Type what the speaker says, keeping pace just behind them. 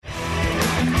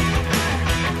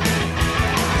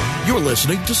You're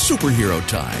listening to Superhero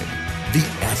Time, the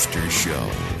after show.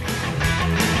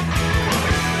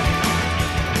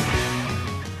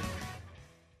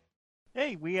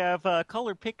 Hey, we have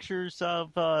color pictures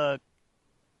of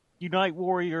Unite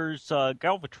Warriors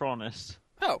Galvatronus.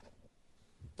 Oh.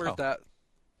 Where's that?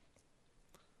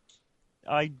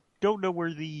 I don't know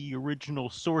where the original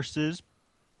source is,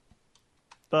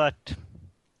 but...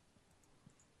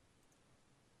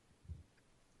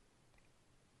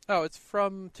 Oh, it's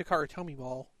from Takara Tomy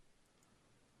Ball.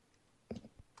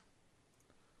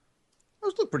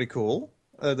 Those look pretty cool.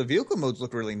 The vehicle modes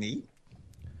look really neat.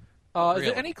 Is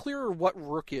it any clearer what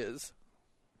Rook is?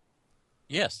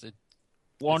 Yes.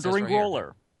 Wandering right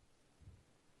Roller.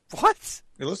 What?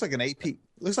 It looks like an AP. It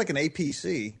looks like an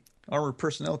APC, Armored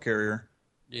Personnel Carrier.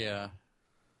 Yeah.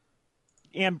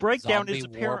 And Breakdown Zombie is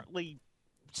apparently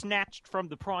snatched from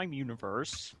the Prime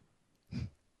universe.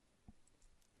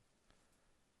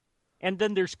 And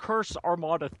then there's Curse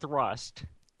Armada Thrust.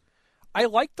 I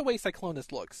like the way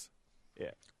Cyclonus looks. Yeah.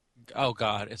 Oh,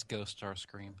 God. It's Ghost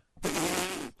Starscream.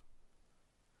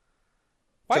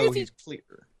 Why So is he he's clear.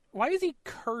 Why is he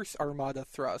Curse Armada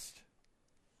Thrust?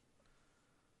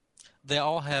 They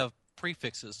all have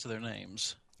prefixes to their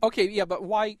names. Okay, yeah, but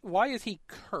why is he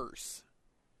Curse?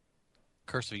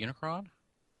 Curse of Unicron?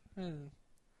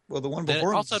 Well, the one They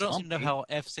before. also don't seem to know how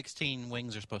F-16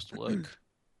 wings are supposed to look.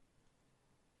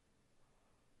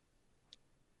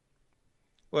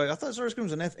 Well, I thought Starscream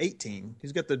was an F-18.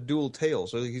 He's got the dual tail,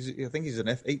 so I think he's an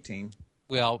F-18.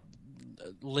 Well,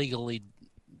 legally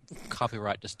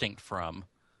copyright distinct from.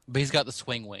 But he's got the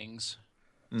swing wings,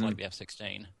 like the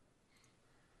F-16,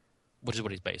 which is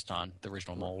what he's based on, the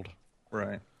original mold.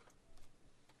 Right.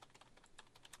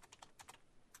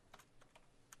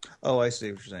 Oh, I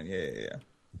see what you're saying.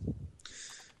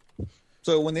 Yeah.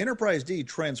 So when the Enterprise D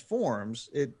transforms,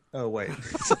 it... Oh, wait.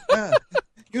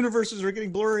 Universes are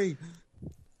getting blurry.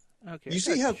 Okay. You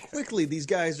see how quickly these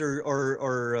guys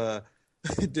are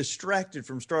distracted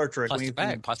from Star Trek Plastic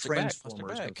bag.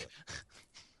 Transformers.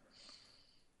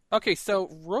 Okay, so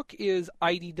Rook is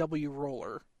IDW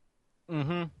Roller.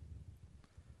 Mm-hmm.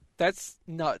 That's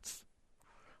nuts.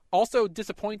 Also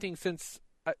disappointing since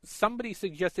somebody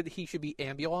suggested he should be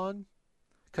Ambulon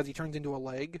because he turns into a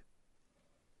leg.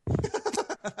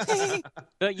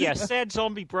 But yeah, sad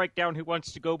zombie Breakdown who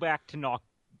wants to go back to Knockout.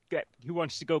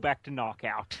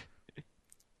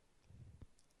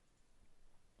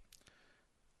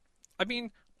 I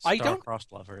mean,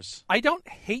 Star-crossed lovers. I don't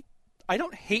hate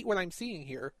what I'm seeing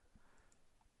here.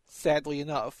 Sadly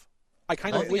enough, I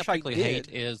kind of wish I did. hate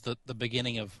is the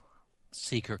beginning of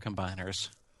Seeker combiners.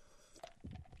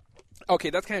 Okay,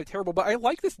 that's kind of terrible, but I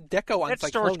like this deco on That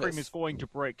Cyclonus. Starscream is going to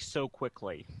break so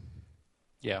quickly.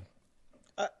 Yeah.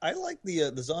 I like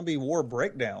the zombie war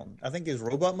breakdown. I think his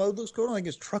robot mode looks cool. I think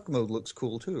his truck mode looks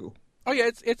cool too. Oh yeah,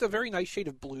 it's a very nice shade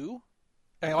of blue.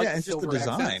 And I like Yeah, and just the silver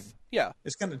design. accents. Yeah,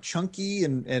 It's kind of chunky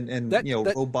and That-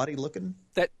 roboty looking.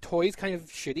 that toy's kind of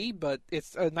shitty, but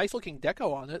it's a nice looking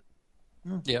deco on it.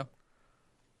 Yeah.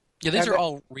 Yeah, these And are that-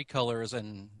 all recolors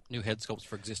and new head sculpts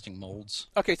for existing molds.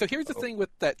 Okay, so here's the thing with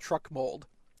that truck mold.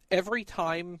 Every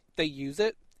time they use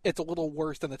it, it's a little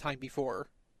worse than the time before.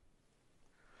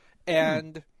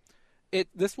 And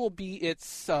this will be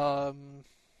its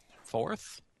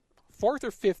Fourth? fourth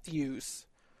or fifth use,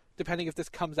 depending if this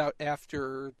comes out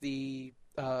after the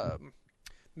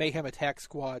Mayhem Attack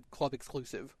Squad Club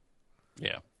exclusive.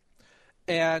 Yeah.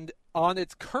 And on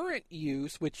its current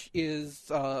use, which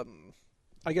is, I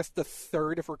guess, the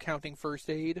third if we're counting First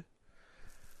Aid,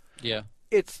 Yeah.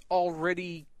 it's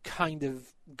already kind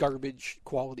of garbage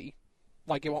quality.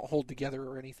 Like, it won't hold together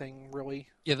or anything, really.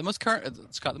 Yeah, the most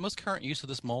current Scott, the most current use of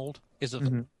this mold is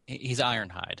of he's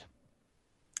Ironhide.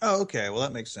 Oh, okay. Well,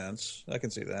 that makes sense. I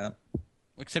can see that.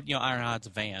 Except, Ironhide's a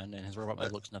van, and his robot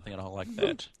mode looks nothing at all like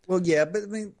that. Well, yeah, but I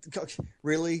mean,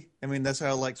 really? I mean, that's how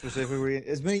I like specifically.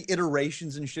 As many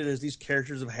iterations and shit as these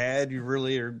characters have had, you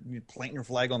really are planting your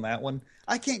flag on that one.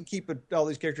 I can't keep all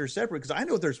these characters separate because I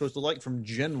know what they're supposed to like from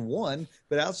Gen 1,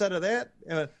 but outside of that,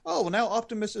 well, now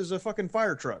Optimus is a fucking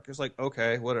fire truck. It's like,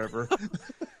 okay, whatever.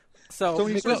 So So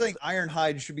when you start saying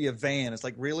Ironhide should be a van, it's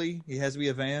like, really? He has to be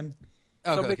a van?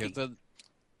 Okay, Mickey- so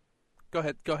Go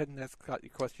ahead and ask Scott your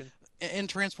question. in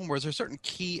Transformers, there are certain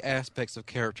key aspects of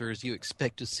characters you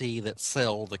expect to see that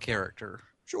sell the character.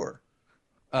 Sure.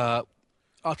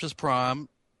 Optimus Prime,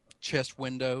 chest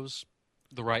windows,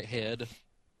 the right head,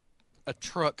 a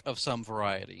truck of some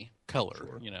variety,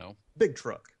 color, Big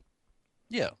truck.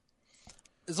 Yeah.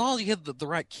 As long as you hit the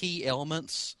right key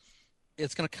elements,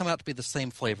 it's going to come out to be the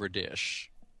same flavor dish.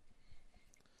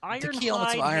 key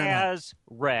elements of Ironhide Ironhide- has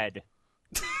red.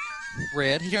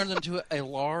 red. He turns into a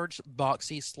large,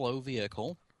 boxy, slow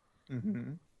vehicle.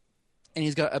 Mm-hmm. And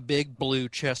he's got a big blue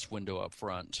chest window up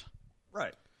front.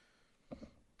 Right.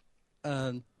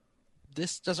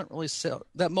 This doesn't really sell.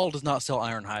 That mold does not sell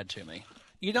Ironhide to me.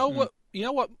 You know what? You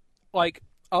know what? Like,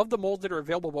 of the molds that are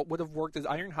available, what would have worked as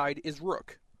Ironhide is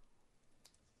Rook.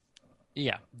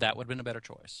 Yeah, that would have been a better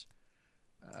choice.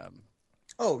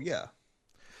 Oh yeah.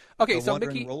 Okay, The so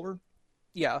Wandering Mickey. Roller.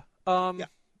 Yeah. Yeah.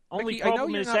 Only Mickey, I know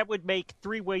problem you're is not- that would make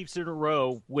 3 waves in a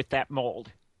row with that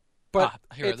mold. But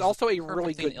Here, it's this also a perfect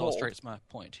really thing good mold. illustrates my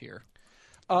point here.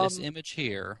 Um, This image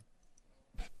here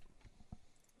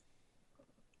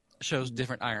shows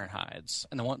different Ironhides,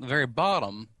 and the one at the very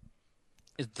bottom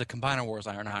is the Combiner Wars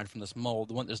Ironhide from this mold.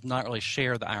 The one that does not really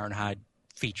share the Ironhide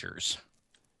features.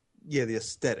 Yeah, the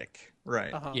aesthetic.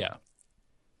 Right. uh-huh. Yeah.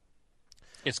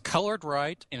 It's colored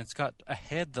right, and it's got a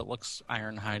head that looks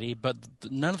Ironhidey, but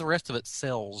none of the rest of it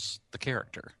sells the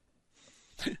character.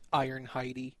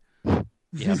 Ironhidey.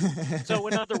 Yeah. So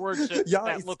in other words, Yeah,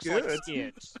 that it's looks good. like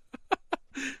skids.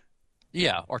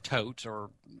 Yeah, or totes, or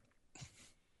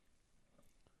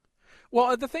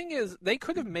Well, the thing is, they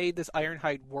could have made this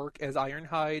Ironhide work as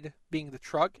Ironhide being the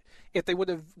truck if they would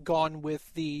have gone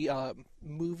with the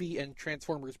movie and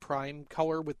Transformers Prime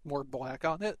color with more black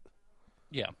on it.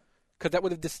 yeah. Because that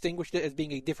would have distinguished it as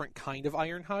being a different kind of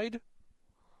Ironhide.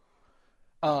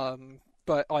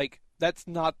 But, like, that's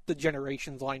not the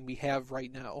Generations line we have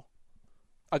right now,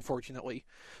 unfortunately.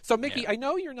 So, Mickey, Yeah. I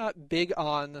know you're not big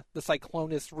on the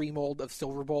Cyclonus remold of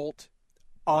Silverbolt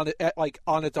on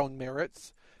its own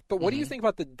merits, but what do you think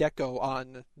about the deco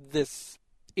on this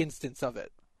instance of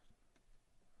it?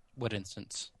 What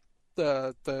instance?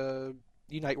 The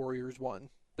Unite Warriors one,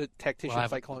 the Tactician Well, I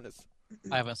haven't- Cyclonus.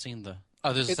 I haven't seen the.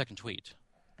 Oh, there's a It- second tweet.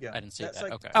 Yeah. I didn't see That's that.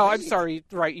 like- Okay. Oh, I'm sorry.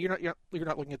 Right, you're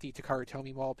not looking at the Takara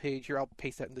Tomy Mall page here. I'll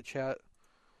paste that in the chat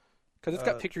because it's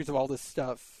got pictures of all this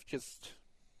stuff just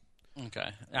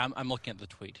Okay. I'm looking at the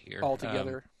tweet here. all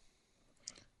together.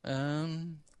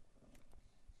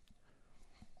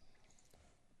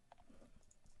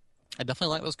 I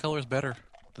definitely like those colors better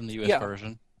than the US Yeah.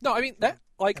 version. No, I mean that.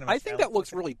 Like, Kind of I think that metallic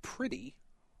looks looking. really pretty.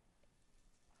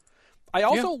 I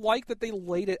also like that they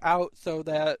laid it out so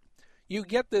that you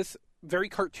get this very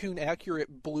cartoon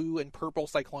accurate blue and purple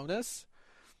Cyclonus,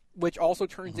 which also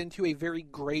turns into a very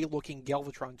gray looking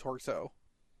Galvatron torso.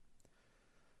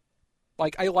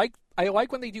 Like I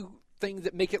like when they do things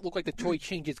that make it look like the toy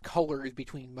changes colors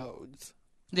between modes.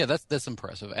 Yeah, that's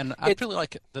impressive, and I It's- really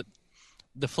like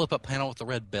the flip up panel with the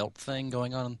red belt thing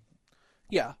going on.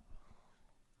 Yeah.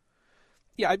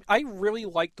 Yeah, I really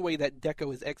like the way that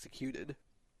deco is executed.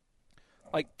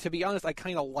 Like, to be honest, I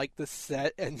kind of like this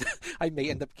set, and I may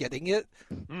end up getting it.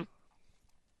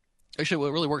 Actually,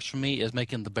 what really works for me is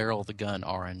making the barrel of the gun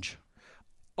orange.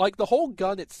 Like, the whole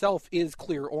gun itself is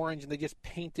clear orange, and they just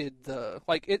painted the...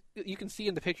 Like, it. You can see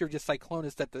in the picture of just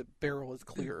Cyclonus that the barrel is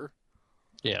clear.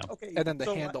 Yeah. Okay. And then the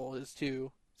so handle is,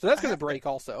 too. So that's going to break,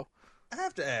 also. I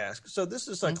have to ask. So this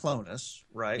is Cyclonus,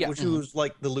 right? Yeah. Which was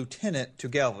like the lieutenant to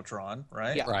Galvatron,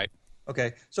 right? Yeah. Right.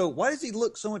 Okay. So why does he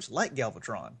look so much like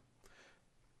Galvatron?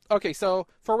 Okay, so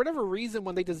for whatever reason,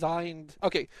 when they designed...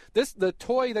 Okay, the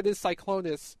toy that is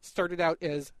Cyclonus started out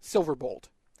as Silverbolt.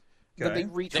 Then they Okay. The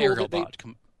retooled aerial it. They, bot.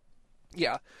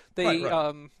 yeah, they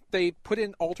Right. they put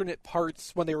in alternate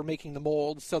parts when they were making the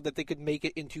mold so that they could make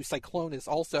it into Cyclonus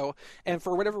also. And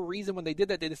for whatever reason, when they did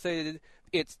that, they decided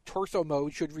its torso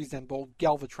mode should resemble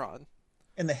Galvatron.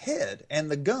 And the head and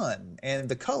the gun and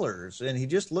the colors, and he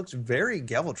just looks very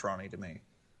Galvatron-y to me.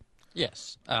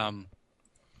 Yes.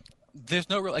 There's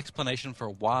no real explanation for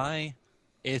why.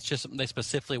 It's just something they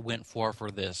specifically went for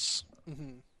this.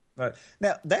 Right.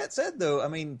 Now, that said, though, I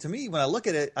mean, to me, when I look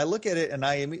at it, and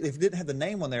if it didn't have the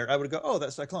name on there, I would go, oh,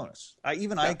 that's Cyclonus.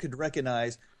 I could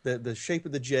recognize the shape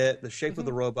of the jet, the shape of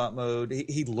the robot mode.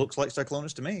 He looks like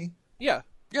Cyclonus to me. Yeah,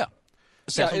 Yeah.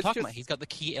 That's Yeah, what I'm it's talking just- about. He's got the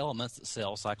key elements that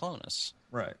sell Cyclonus.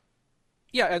 Right.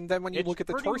 yeah, and then when you It's look at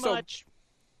the pretty torso, much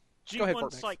Go ahead,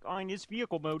 G1 Fortnite. on his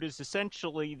vehicle mode is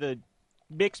essentially the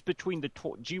mix between the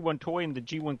G1 toy and the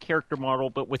G1 character model,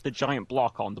 but with the giant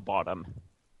block on the bottom.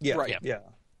 Yeah. Right. Yeah.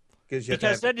 Because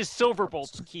Because that is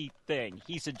Silverbolt's key thing.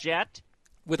 He's a jet.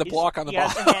 with a block on the he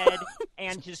has bottom. a head,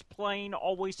 and his plane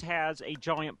always has a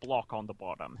giant block on the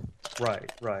bottom. Right.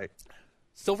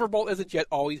 Silverbolt as a jet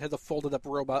always has a folded up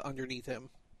robot underneath him.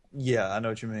 Yeah, I know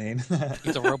what you mean.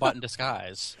 He's a robot in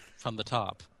disguise from the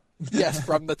top. Yes,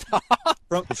 from the top.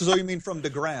 So you mean from the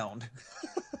ground?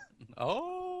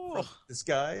 Oh.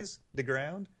 Disguise? The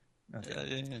ground?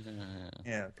 Okay.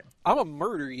 Yeah, okay. I'm gonna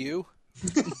murder you.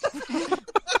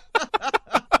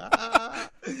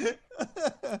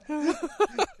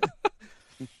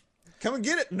 Come and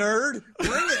get it, nerd.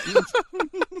 Bring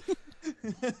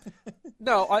it.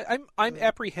 No, I'm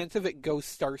apprehensive at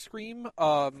Ghost Starscream.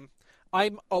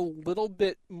 I'm a little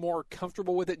bit more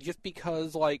comfortable with it just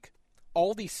because, like,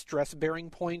 all these stress-bearing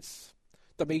points,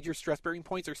 the major stress-bearing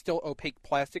points, are still opaque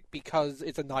plastic because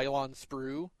it's a nylon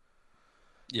sprue.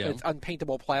 Yeah. It's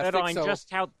unpaintable plastic. And so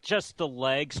just the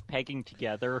legs pegging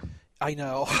together. I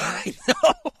know. I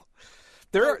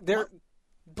know.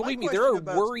 Believe me, there are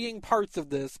worrying parts of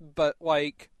this, but,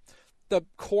 like, the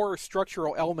core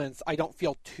structural elements I don't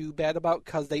feel too bad about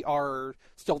because they are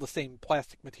still the same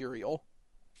plastic material.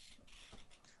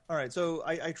 All right, so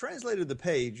I translated the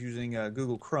page using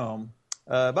Google Chrome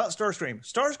about Starscream.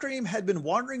 Starscream had been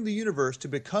wandering the universe to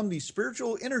become the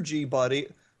spiritual energy body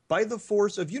by the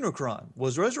force of Unicron,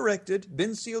 was resurrected,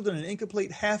 been sealed in an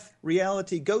incomplete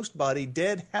half-reality ghost body,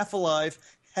 dead, half alive,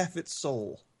 half its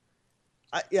soul.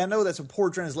 I know that's a poor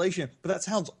translation, but that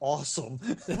sounds awesome.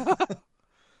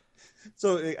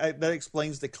 So that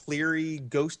explains the Cleary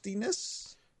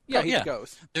ghostiness? Yeah, he's a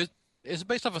ghost. It's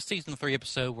based off a season 3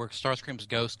 episode where Starscream's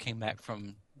ghost came back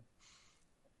from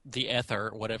the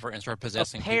ether or whatever and started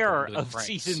possessing A pair people of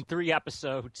season 3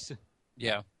 episodes.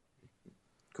 Yeah.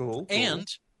 Cool. And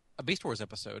a Beast Wars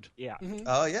episode. Yeah.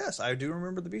 Oh, yes, I do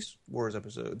remember the Beast Wars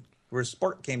episode where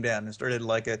Spark came down and started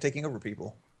taking over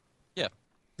people. Yeah.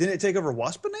 Didn't it take over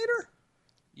Waspinator?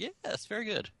 Yes, very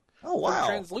good. Oh, wow.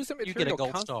 Translucent You material get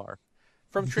a gold star.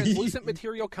 From translucent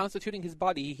material constituting his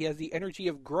body, he has the energy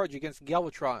of grudge against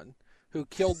Galvatron, who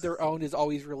killed their own is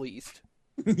always released.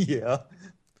 Yeah.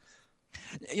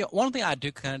 You know, one thing I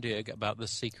do kind of dig about the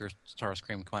Seeker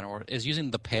Starscream Commander is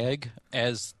using the peg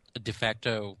as a de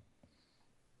facto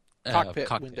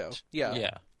cockpit window. Yeah.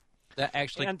 Yeah. That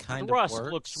actually And kind thrust of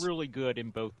works. looks really good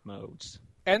in both modes.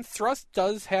 And Thrust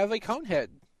does have a cone head.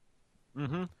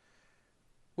 Mm-hmm.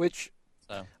 Which,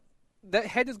 So. that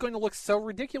head is going to look so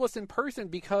ridiculous in person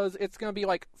because it's going to be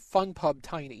like Fun Pub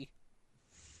tiny.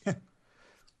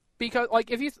 Because, like,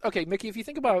 Mickey, if you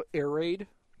think about Air Raid,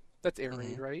 that's Air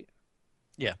Raid, right?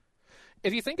 Yeah.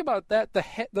 If you think about that,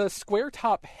 the square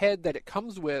top head that it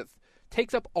comes with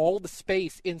takes up all the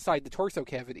space inside the torso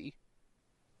cavity.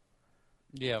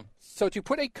 Yeah. So to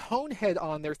put a cone head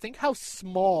on there, think how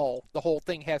small the whole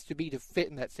thing has to be to fit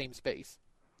in that same space.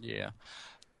 Yeah.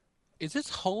 Is this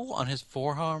hole on his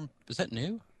forearm, is that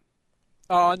new?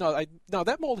 No,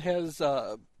 that mold has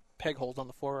peg holes on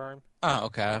the forearm. Oh,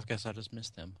 okay. I guess I just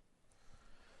missed them.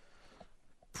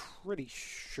 Pretty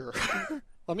sure.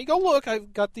 Let me go look.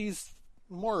 I've got these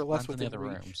more or less Mine's in the within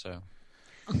other reach. room,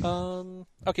 so.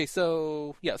 Okay,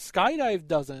 so yeah, Skydive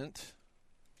doesn't,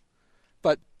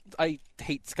 but I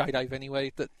hate Skydive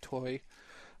anyway. The toy.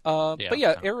 But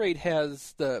yeah, Air Raid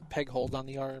has the peg holes on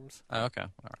the arms. Oh, okay.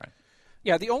 All right.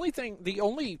 Yeah, the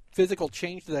only physical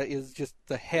change to that is just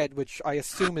the head, which I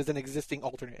assume is an existing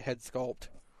alternate head sculpt.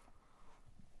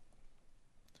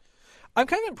 I'm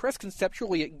kind of impressed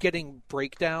conceptually at getting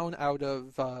Breakdown out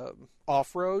of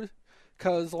Off-Road,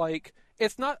 because, like,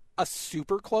 it's not a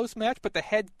super close match, but the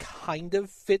head kind of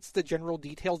fits the general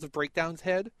details of Breakdown's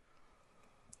head.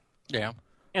 Yeah.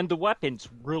 And the weapons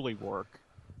really work.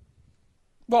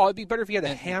 Well, it'd be better if you had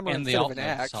a hammer and the instead of alt an mode's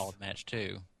a axe. solid match,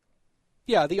 too.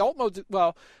 Yeah, the alt mode.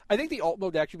 Well, I think the alt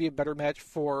mode would actually be a better match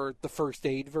for the first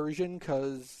aid version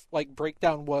because, like,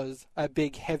 Breakdown was a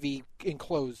big, heavy,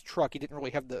 enclosed truck. He didn't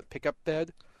really have the pickup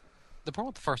bed. The problem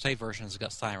with the first aid version is it's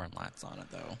got siren lights on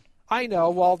it, though. I know.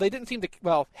 Well, they didn't seem to.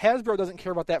 Well, Hasbro doesn't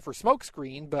care about that for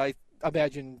Smokescreen, but I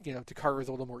imagine Takara is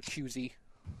a little more choosy.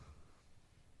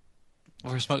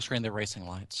 For Smokescreen, they're racing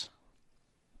lights.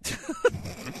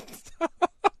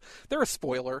 They're a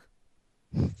spoiler.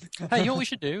 Hey, you know what we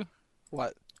should do?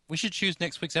 What? We should choose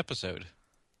next week's episode.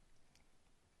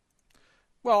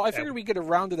 Well, I figured we'd get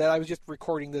around to that. I was just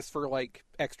recording this for, like,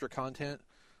 extra content.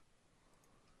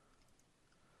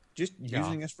 Just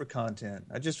using us for content.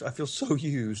 I feel so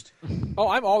used. Oh,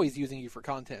 I'm always using you for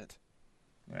content.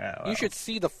 Yeah, You should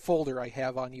see the folder I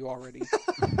have on you already. So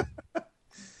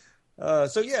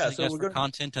yeah, It so goes we're for going.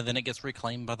 content, and then it gets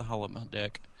reclaimed by the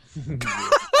holodeck.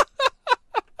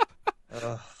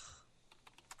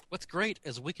 What's great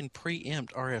is we can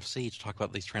preempt RFC to talk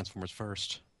about these Transformers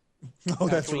first. Oh,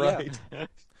 that's Actually, yeah. right. 'Cause Maybe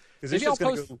this shit's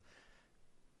gonna I'll go-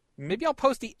 Maybe I'll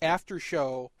post the after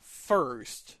show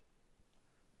first,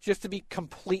 just to be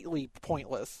completely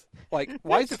pointless. Like,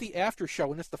 why is it the after show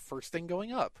when it's the first thing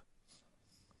going up?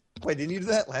 Wait, didn't you do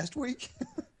that last week?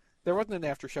 There wasn't an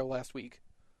after show last week.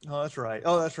 Oh, that's right.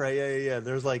 Yeah.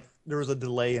 There was a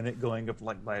delay in it going up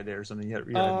like by a day or something.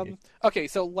 Okay,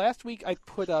 so last week I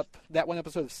put up that one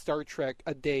episode of Star Trek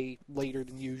a day later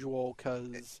than usual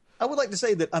because I would like to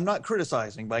say that I'm not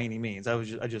criticizing by any means. I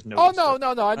just noticed. Oh no,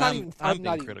 no, no! I'm not even. I'm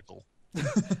not being even, critical.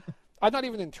 I'm not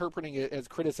even interpreting it as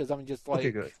criticism. I'm just like,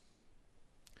 Okay, good.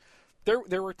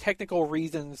 There were technical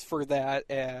reasons for that,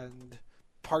 and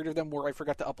part of them were I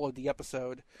forgot to upload the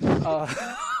episode.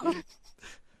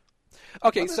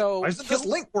 Okay, so Why isn't this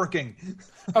link working?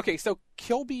 okay, so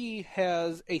Kilby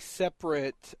has a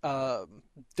separate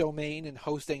domain and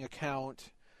hosting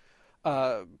account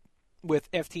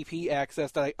with FTP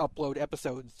access that I upload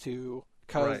episodes to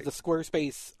because Right. the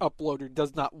Squarespace uploader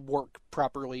does not work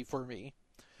properly for me,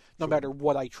 no matter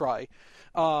what I try.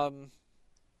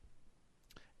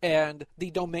 And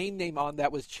the domain name on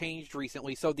that was changed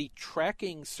recently, so the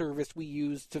tracking service we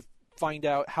use to find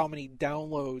out how many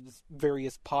downloads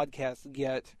various podcasts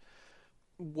get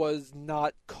was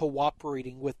not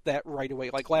cooperating with that right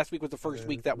away. Like last week was the first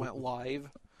week that went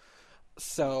live,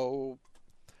 so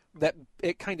that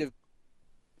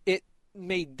it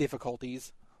made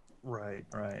difficulties. Right.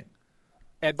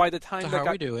 And by the time So that how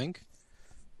are we doing?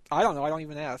 I don't know. I don't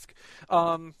even ask.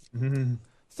 Mhm.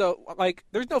 So like,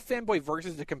 there's no Fanboy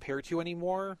Versus to compare to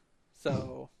anymore.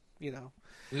 So you know.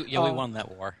 We won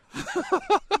that war.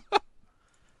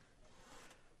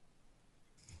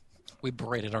 We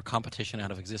berated our competition out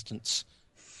of existence.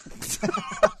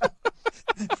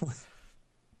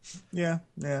 Yeah.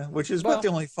 Which is Well- about the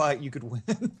only fight you could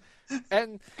win.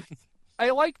 And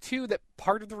I like too that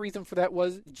part of the reason for that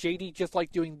was JD just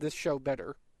liked doing this show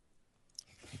better.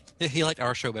 He liked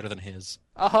our show better than his.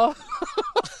 Uh-huh.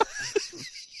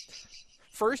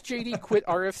 First, JD quit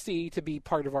RFC to be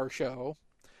part of our show.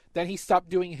 Then he stopped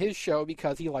doing his show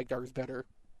because he liked ours better.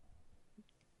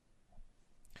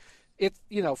 It's,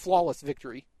 flawless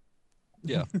victory.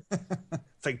 Yeah.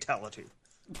 Fatality.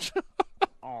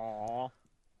 Aww.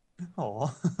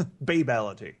 Oh,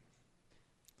 babality.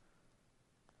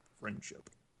 Friendship.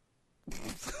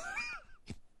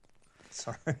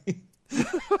 Sorry.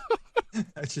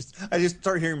 I just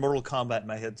start hearing Mortal Kombat in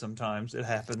my head sometimes. It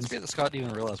happens. Scott didn't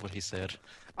even realize what he said,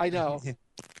 I know.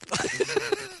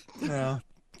 Yeah.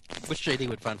 which JD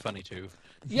would find funny too.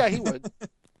 Yeah, he would.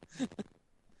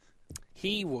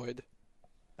 He would.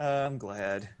 I'm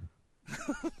glad.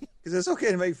 Because it's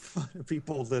okay to make fun of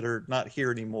people that are not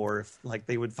here anymore if,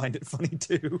 they would find it funny,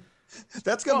 too.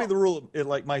 That's going to be the rule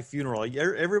at, my funeral.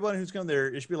 Everybody who's going there,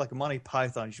 it should be like a Monty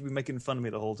Python. You should be making fun of me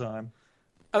the whole time.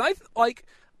 And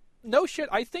no shit,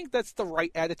 I think that's the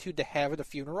right attitude to have at a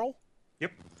funeral.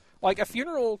 Yep. A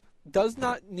funeral does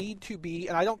not need to be,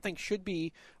 and I don't think should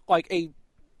be, a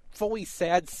fully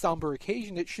sad, somber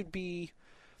occasion. It should be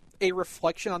a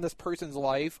reflection on this person's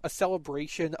life, a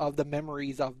celebration of the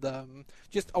memories of them,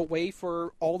 just a way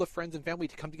for all the friends and family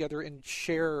to come together and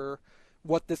share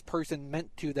what this person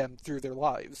meant to them through their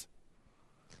lives.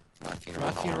 My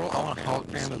funeral, I want a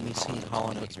hologram of me seeing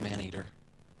Holland Oates Maneater.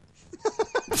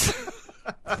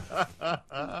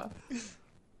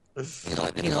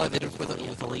 Like they did with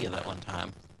Aaliyah that one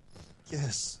time.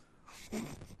 Yes. 2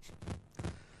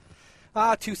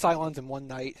 Cylons in one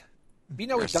night. We've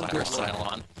done good.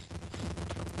 Cylon.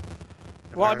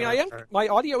 Well, I mean, my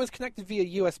audio is connected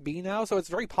via USB now, so it's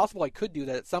very possible I could do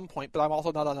that at some point, but I'm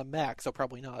also not on a Mac, so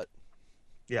probably not.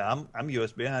 Yeah, I'm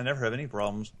USB, and I never have any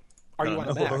problems. Are you on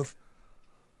a Mac?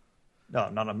 No,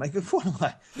 I'm not on a Mac. What am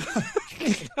I?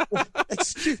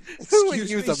 excuse Who would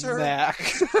use me, a sir? Mac?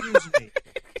 Excuse me.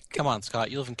 Come on,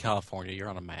 Scott. You live in California. You're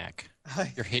on a Mac.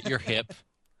 You're hip.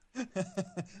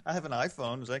 I have an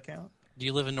iPhone. Does that count? Do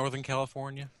you live in Northern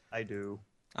California? I do.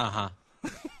 Uh-huh.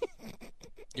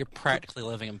 You're practically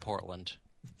living in Portland.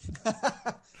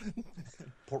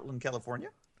 Portland, California?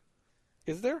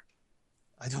 Is there?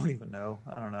 I don't even know.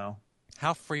 I don't know.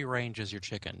 How free range is your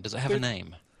chicken? Does it have a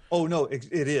name? Oh, no,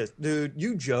 it is. Dude,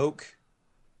 you joke,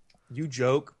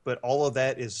 but all of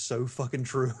that is so fucking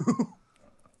true.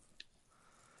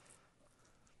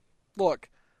 Look,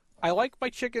 I like my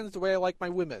chickens the way I like my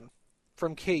women.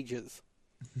 From cages.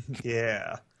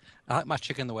 Yeah. I like my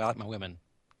chicken the way I like my women.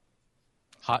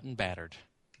 Hot and battered.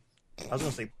 I was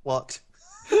going to say plucked.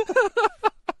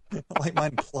 I like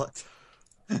mine plucked.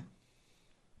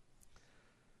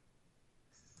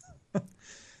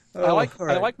 I like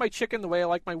right. my chicken the way I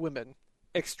like my women.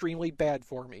 Extremely bad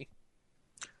for me.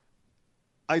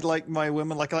 I like my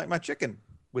women like I like my chicken,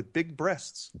 with big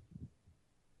breasts.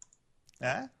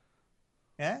 Yeah?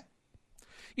 Yeah?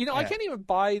 I can't even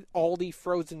buy all the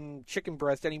frozen chicken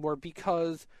breast anymore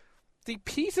because the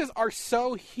pieces are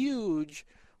so huge.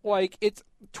 It's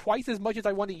twice as much as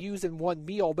I want to use in one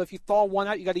meal, but if you thaw one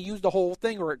out, you got to use the whole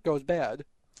thing or it goes bad.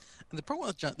 And the problem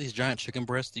with these giant chicken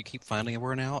breasts that you keep finding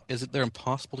everywhere now is that they're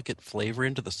impossible to get flavor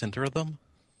into the center of them.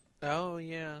 Oh,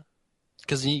 yeah.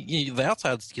 Because the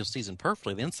outside seasoned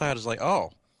perfectly. The inside is like,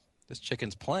 oh, this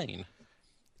chicken's plain.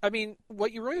 I mean,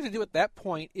 what you really have to do at that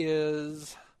point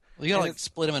is Well, you gotta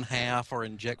split them in half or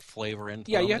inject flavor into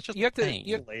them. you It's just have to pain.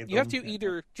 you have to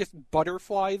either just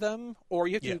butterfly them or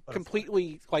you have to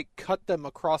completely like cut them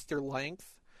across their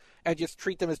length and just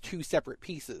treat them as two separate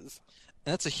pieces.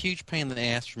 And that's a huge pain in the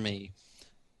ass for me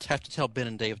to have to tell Ben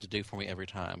and Dave to do for me every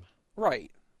time.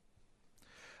 Right.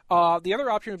 The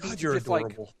other option would be God, to you're just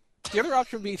adorable. the other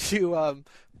option would be to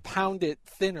pound it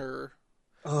thinner.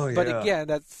 Oh yeah. But again,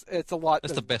 it's a lot.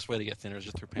 That's the best way to get thinner is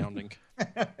just through pounding.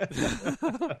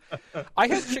 I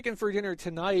had chicken for dinner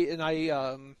tonight,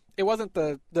 and it wasn't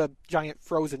the giant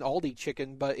frozen Aldi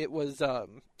chicken, but it was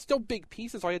still big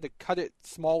pieces. So I had to cut it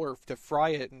smaller to fry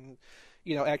it, and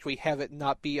actually have it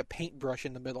not be a paintbrush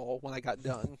in the middle when I got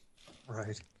done.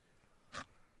 Right.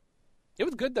 It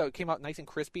was good though. It came out nice and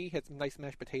crispy. Had some nice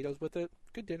mashed potatoes with it.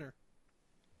 Good dinner.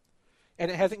 And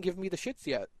it hasn't given me the shits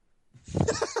yet.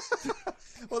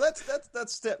 Well, that's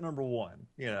step number one.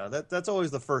 That's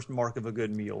always the first mark of a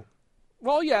good meal.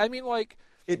 Well, yeah, I mean, like,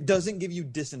 It doesn't give you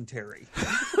dysentery.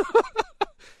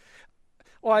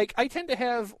 like I tend to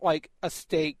have like a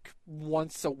steak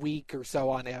once a week or so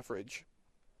on average.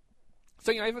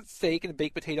 So I have a steak and a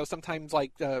baked potato, sometimes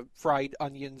like fried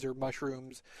onions or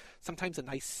mushrooms, sometimes a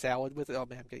nice salad with it. Oh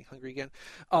man, I'm getting hungry again.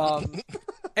 And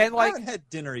I like, haven't had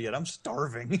dinner yet. I'm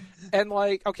starving. and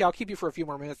like, okay, I'll keep you for a few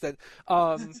more minutes then.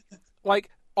 Like,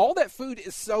 all that food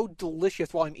is so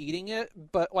delicious while I'm eating it,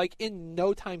 but like in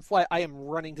no time flat, I am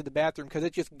running to the bathroom because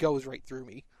it just goes right through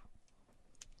me.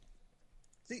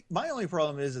 See, my only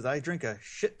problem is I drink a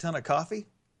shit ton of coffee,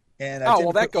 and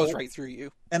That goes right through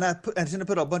you. And I tend to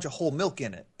put a bunch of whole milk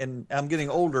in it, and I'm getting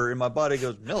older, and my body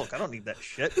goes, milk? I don't need that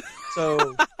shit.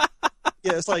 So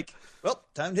yeah, it's like, well,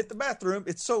 time to hit the bathroom.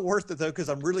 It's so worth it though because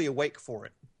I'm really awake for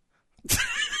it.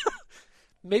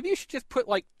 Maybe you should just put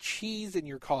like cheese in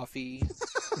your coffee.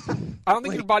 I don't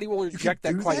think your body will reject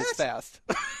that do quite as that? fast.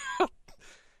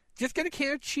 Just get a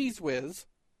can of Cheese Whiz.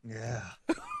 Yeah.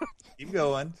 Keep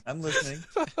going. I'm listening.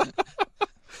 Okay,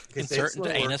 Insert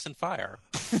into anus and fire.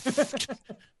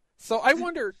 So I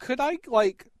wonder, could I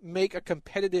like make a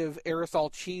competitive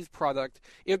aerosol cheese product?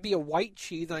 It would be a white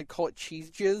cheese, and I'd call it Cheese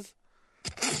Jizz.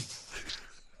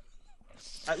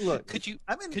 Look, Could you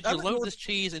I'm load this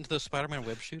cheese into those Spider-Man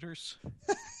web shooters?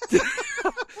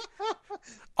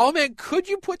 Oh man, could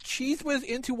you put Cheese Whiz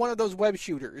into one of those web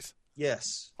shooters?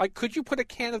 Yes. Like, could you put a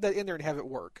can of that in there and have it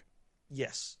work?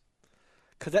 Yes.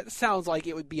 Because that sounds like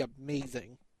it would be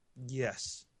amazing.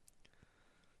 Yes.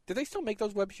 Do they still make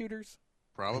those web shooters?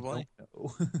 Probably.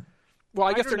 No. Well,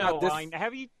 I I guess don't they're know, not this. Line.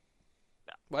 Have you?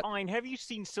 What? Line, have you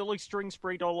seen silly string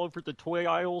sprayed all over the toy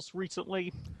aisles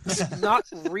recently? Not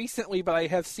recently, but I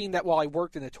have seen that while I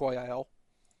worked in a toy aisle.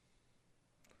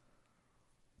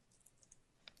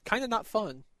 Kind of not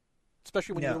fun,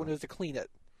 especially when you're the one who has to clean it.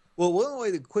 Well,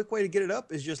 the quick way to get it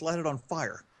up is just light it on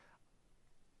fire.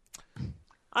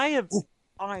 I have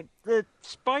the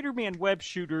Spider-Man web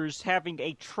shooters having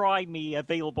a Try Me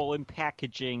available in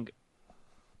packaging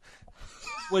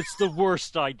was the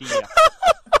worst idea.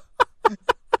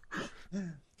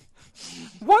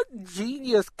 What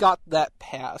genius got that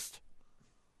passed?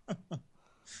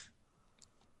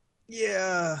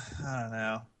 Yeah, I don't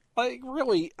know. Like,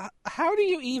 really, how do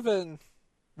you even...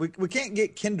 We can't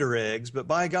get Kinder eggs, but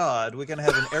by God, we can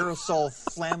have an aerosol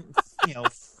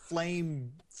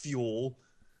flame fuel.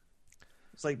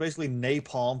 It's like basically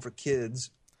napalm for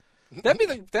kids.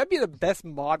 That'd be the best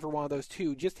mod for one of those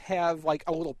too. Just have like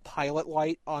a little pilot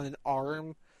light on an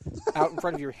arm out in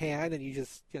front of your hand, and you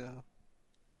just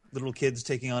Little kids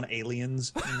taking on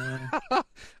aliens.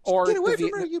 or Get away the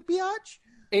from her, you biatch!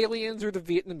 aliens or the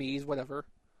Vietnamese, whatever.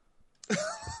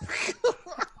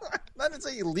 I didn't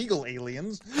say illegal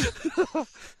aliens.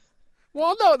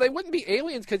 Well, no, they wouldn't be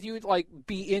aliens because you would like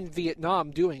be in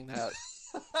Vietnam doing that.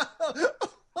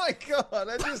 Oh my God!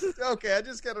 I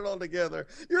just got it all together.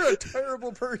 You're a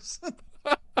terrible person.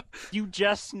 You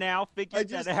just now figured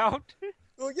that out?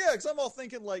 Well, yeah, because I'm all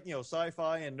thinking like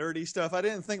sci-fi and nerdy stuff. I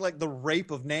didn't think like the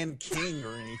rape of Nanking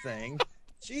or anything.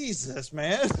 Jesus,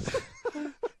 man.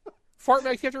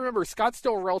 Fartmax, you have to remember, Scott's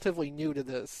still relatively new to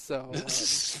this, so...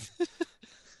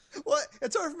 Well,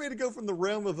 it's hard for me to go from the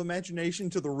realm of imagination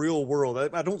to the real world.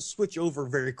 I don't switch over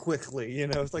very quickly,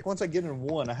 It's like once I get in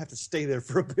one, I have to stay there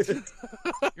for a bit.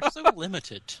 You're so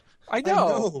limited. I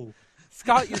know.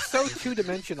 Scott, you're so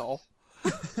two-dimensional.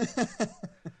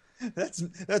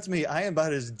 That's me. I am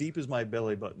about as deep as my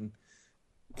belly button.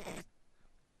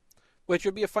 Which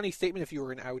would be a funny statement if you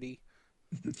were an Audi.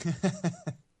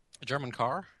 A German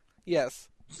car? Yes.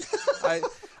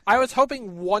 I was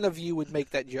hoping one of you would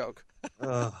make that joke.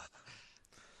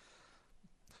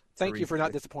 Thank you for not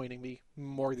Terrific. disappointing me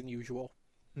more than usual.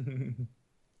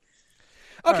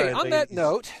 All Okay, right, on that ladies.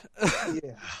 note,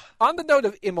 Yeah. on the note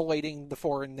of immolating the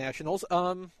foreign nationals,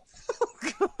 Women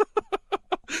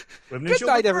and good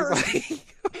children night, first. everybody.